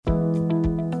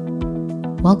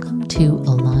Welcome to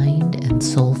Aligned and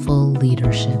Soulful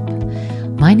Leadership.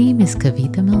 My name is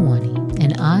Kavita Milwani,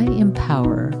 and I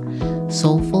empower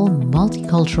soulful,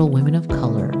 multicultural women of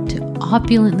color to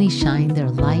opulently shine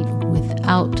their light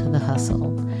without the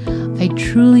hustle. I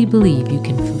truly believe you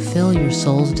can fulfill your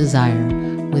soul's desire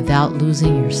without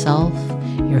losing yourself,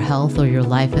 your health, or your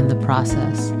life in the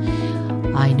process.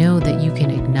 I know that you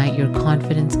can ignite your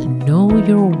confidence and know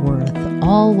your worth,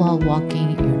 all while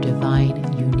walking your divine,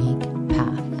 unique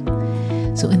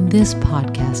path. So in this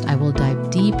podcast, I will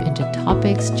dive deep into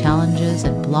topics, challenges,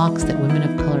 and blocks that women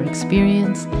of color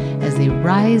experience as they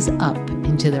rise up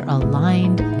into their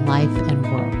aligned life and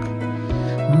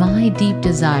work. My deep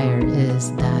desire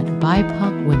is that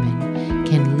BIPOC women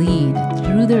can lead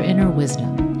through their inner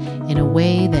wisdom in a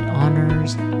way that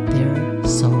honors their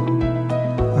soul.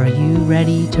 Are you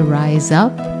ready to rise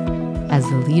up as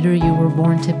the leader you were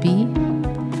born to be?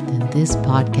 Then this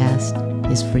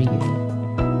podcast is for you.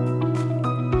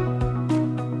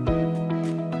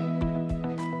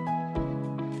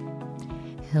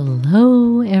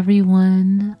 Hello,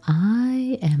 everyone.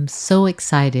 I am so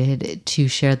excited to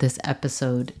share this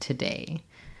episode today.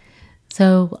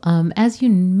 So, as you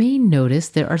may notice,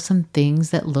 there are some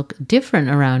things that look different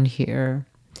around here.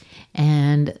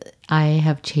 And I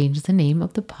have changed the name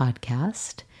of the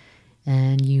podcast,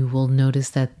 and you will notice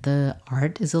that the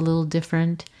art is a little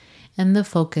different and the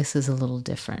focus is a little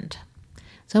different.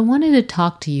 So I wanted to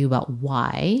talk to you about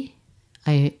why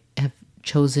I have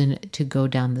chosen to go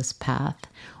down this path,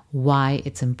 why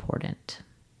it's important.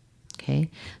 Okay,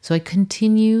 so I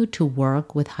continue to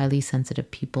work with highly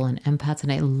sensitive people and empaths,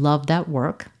 and I love that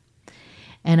work.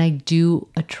 And I do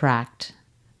attract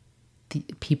the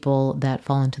people that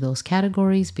fall into those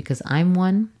categories because I'm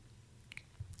one.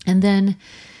 And then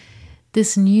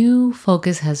this new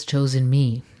focus has chosen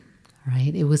me,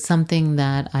 right? It was something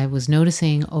that I was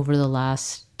noticing over the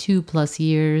last 2+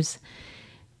 years,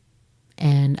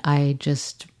 and I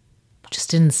just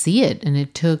didn't see it. And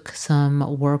it took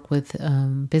some work with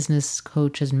business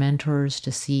coaches, mentors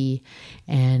to see,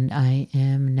 and I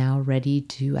am now ready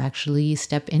to actually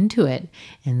step into it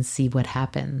and see what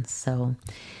happens. So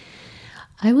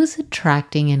I was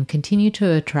attracting and continue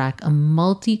to attract a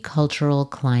multicultural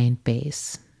client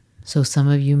base. So some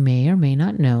of you may or may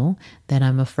not know that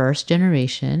I'm a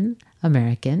first-generation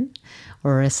American,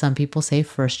 or as some people say,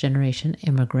 first-generation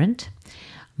immigrant.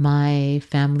 My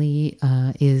family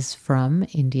is from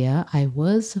India. I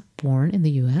was born in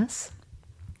the U.S.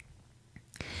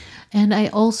 And I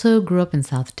also grew up in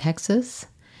South Texas.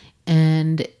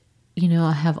 And,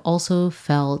 I have also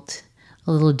felt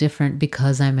a little different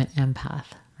because I'm an empath,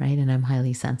 right? And I'm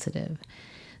highly sensitive.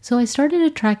 So I started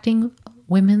attracting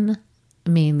women,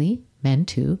 mainly men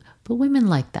too, but women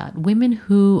like that. Women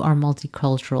who are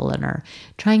multicultural and are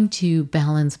trying to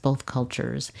balance both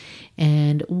cultures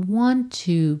and want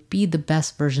to be the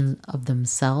best version of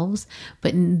themselves,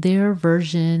 but in their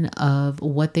version of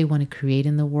what they want to create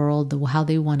in the world, how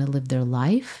they want to live their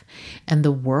life, and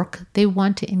the work they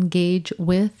want to engage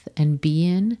with and be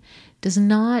in does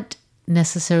not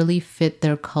necessarily fit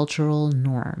their cultural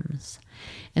norms.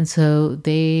 And so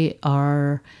they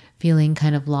are feeling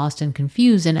kind of lost and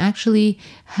confused, and actually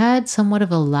had somewhat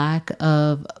of a lack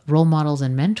of role models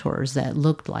and mentors that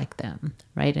looked like them,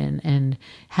 right? And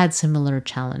had similar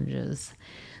challenges.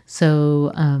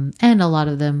 So, and a lot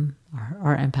of them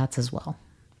are empaths as well.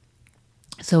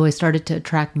 So I started to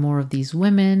attract more of these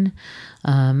women.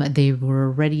 They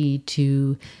were ready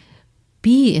to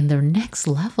be in their next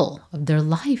level of their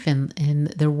life and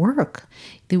their work.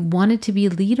 They wanted to be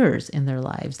leaders in their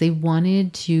lives. They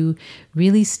wanted to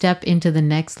really step into the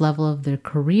next level of their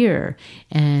career,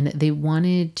 and they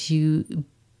wanted to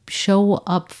show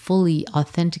up fully,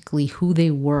 authentically who they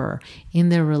were in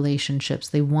their relationships.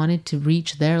 They wanted to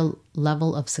reach their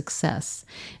level of success.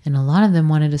 And a lot of them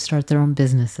wanted to start their own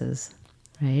businesses.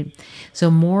 Right? So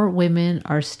more women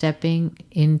are stepping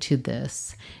into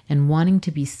this and wanting to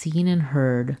be seen and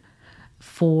heard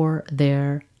for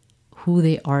who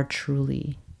they are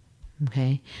truly.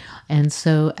 Okay. And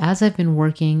so as I've been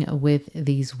working with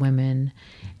these women,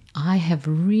 I have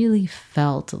really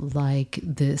felt like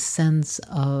this sense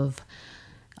of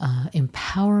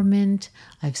empowerment.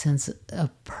 I've sensed a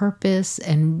purpose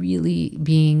and really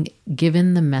being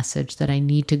given the message that I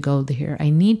need to go here.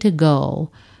 I need to go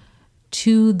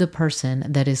to the person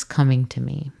that is coming to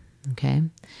me. Okay.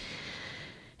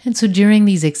 And so during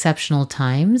these exceptional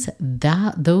times,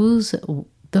 those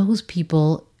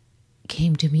people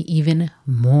came to me even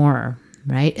more,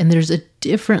 right? And there's a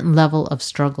different level of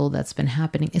struggle that's been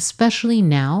happening, especially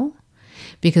now,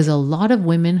 because a lot of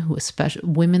women especially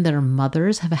women that are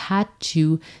mothers, have had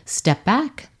to step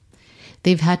back.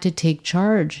 they've had to take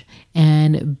charge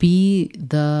and be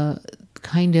the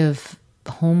kind of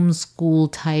homeschool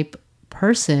type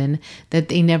person that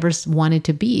they never wanted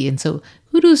to be. And so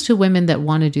kudos to women that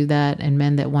want to do that and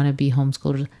men that want to be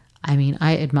homeschoolers. I mean,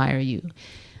 I admire you.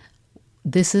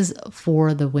 This is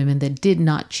for the women that did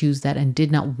not choose that and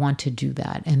did not want to do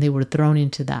that. And they were thrown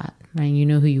into that, right? You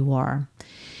know who you are.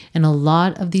 And a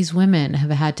lot of these women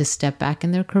have had to step back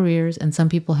in their careers, and some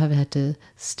people have had to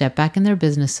step back in their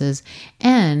businesses,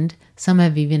 and some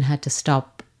have even had to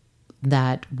stop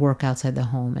that work outside the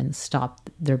home and stop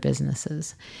their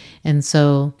businesses. And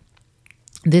so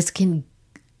this can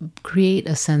create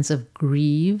a sense of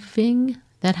grieving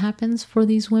that happens for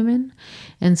these women.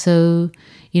 And so,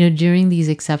 during these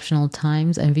exceptional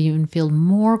times, I've even feel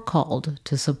more called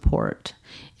to support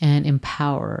and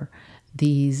empower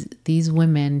these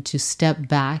women to step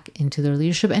back into their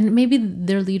leadership. And maybe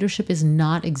their leadership is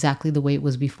not exactly the way it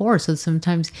was before. So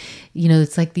sometimes,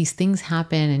 it's like these things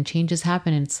happen and changes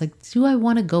happen. And it's like, do I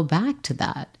want to go back to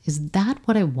that? Is that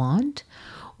what I want?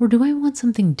 Or do I want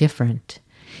something different?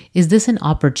 Is this an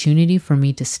opportunity for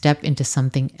me to step into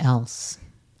something else?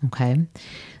 Okay.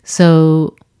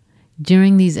 So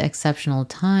during these exceptional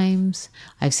times,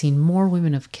 I've seen more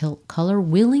women of color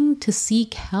willing to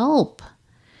seek help.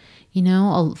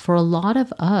 For a lot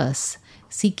of us,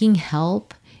 seeking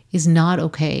help is not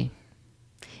okay.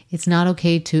 It's not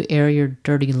okay to air your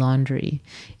dirty laundry.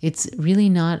 It's really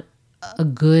not a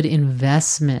good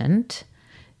investment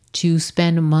to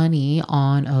spend money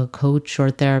on a coach or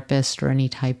therapist or any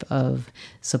type of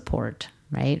support,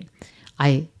 right?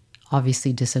 I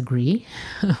obviously disagree,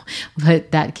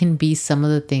 but that can be some of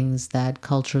the things that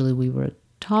culturally we were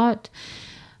taught,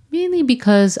 mainly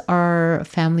because our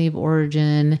family of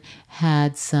origin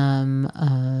had some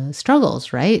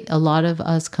struggles, right? A lot of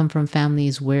us come from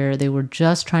families where they were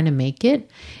just trying to make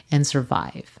it and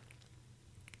survive.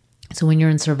 So when you're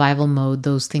in survival mode,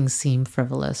 those things seem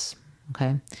frivolous,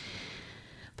 okay?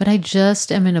 But I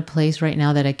just am in a place right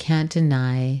now that I can't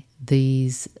deny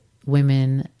these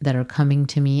women that are coming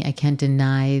to me. I can't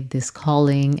deny this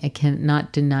calling. I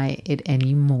cannot deny it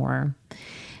anymore.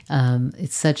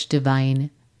 It's such divine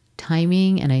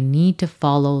timing, and I need to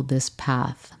follow this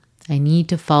path. I need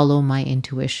to follow my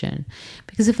intuition,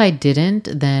 because if I didn't,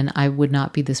 then I would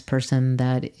not be this person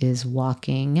that is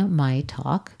walking my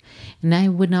talk, and I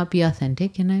would not be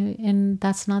authentic, and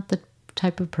that's not the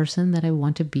type of person that I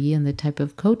want to be and the type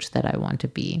of coach that I want to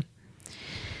be.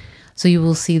 So you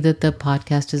will see that the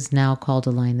podcast is now called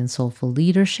Aligned and Soulful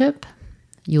Leadership.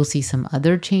 You'll see some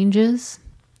other changes,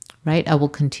 right? I will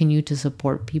continue to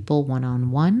support people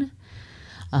one-on-one.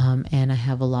 And I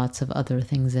have lots of other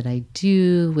things that I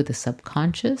do with the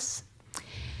subconscious.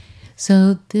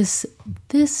 So this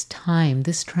time,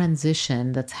 this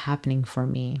transition that's happening for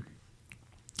me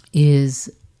is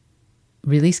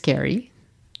really scary,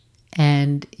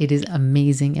 and it is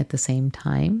amazing at the same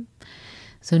time.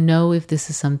 So know if this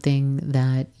is something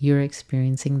that you're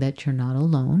experiencing, that you're not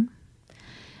alone.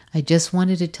 I just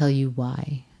wanted to tell you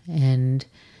why and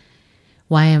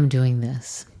why I'm doing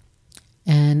this.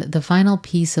 And the final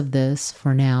piece of this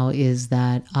for now is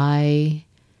that I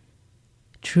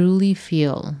truly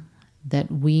feel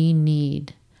that we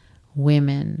need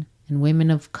women and women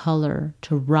of color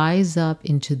to rise up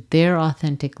into their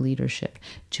authentic leadership,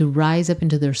 to rise up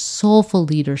into their soulful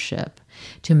leadership,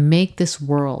 to make this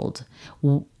world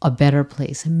a better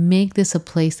place, and make this a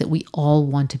place that we all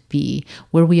want to be,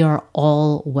 where we are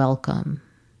all welcome.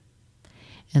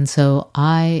 And so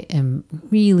I am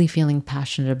really feeling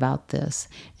passionate about this,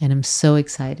 and I'm so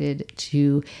excited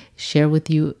to share with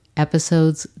you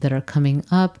episodes that are coming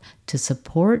up to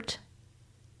support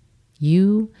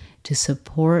you, to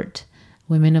support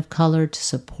women of color, to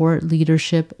support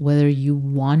leadership, whether you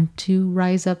want to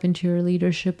rise up into your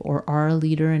leadership or are a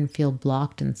leader and feel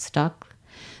blocked and stuck.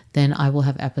 Then I will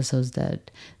have episodes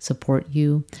that support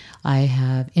you. I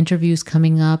have interviews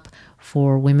coming up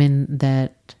for women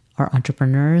that are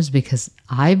entrepreneurs, because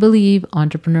I believe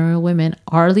entrepreneurial women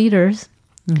are leaders.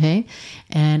 Okay.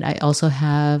 And I also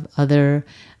have other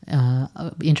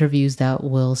interviews that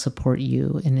will support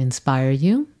you and inspire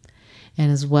you,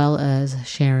 and as well as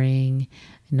sharing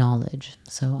knowledge.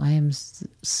 So I am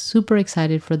super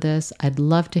excited for this. I'd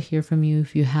love to hear from you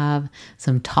if you have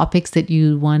some topics that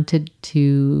you wanted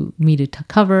me to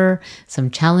cover, some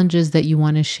challenges that you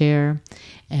want to share,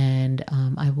 and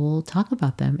I will talk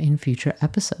about them in future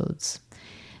episodes.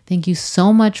 Thank you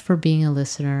so much for being a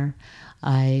listener.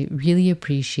 I really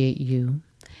appreciate you.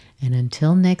 And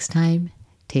until next time,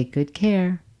 take good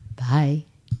care. Bye.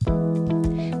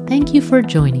 Thank you for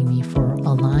joining me for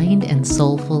Aligned and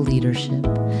Soulful Leadership.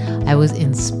 I I was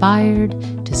inspired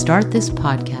to start this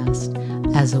podcast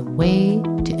as a way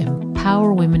to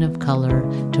empower women of color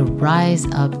to rise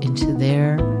up into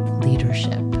their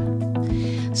leadership.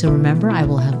 So remember, I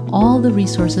will have all the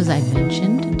resources I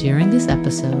mentioned during this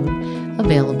episode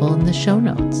available in the show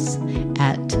notes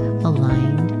at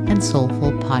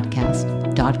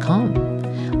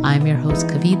alignedandsoulfulpodcast.com. I'm your host,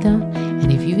 Kavita, and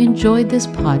if you enjoyed this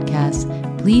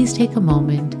podcast, please take a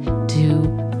moment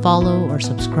to follow or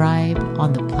subscribe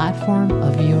on the platform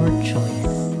of your choice.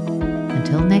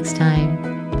 Until next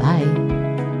time, bye.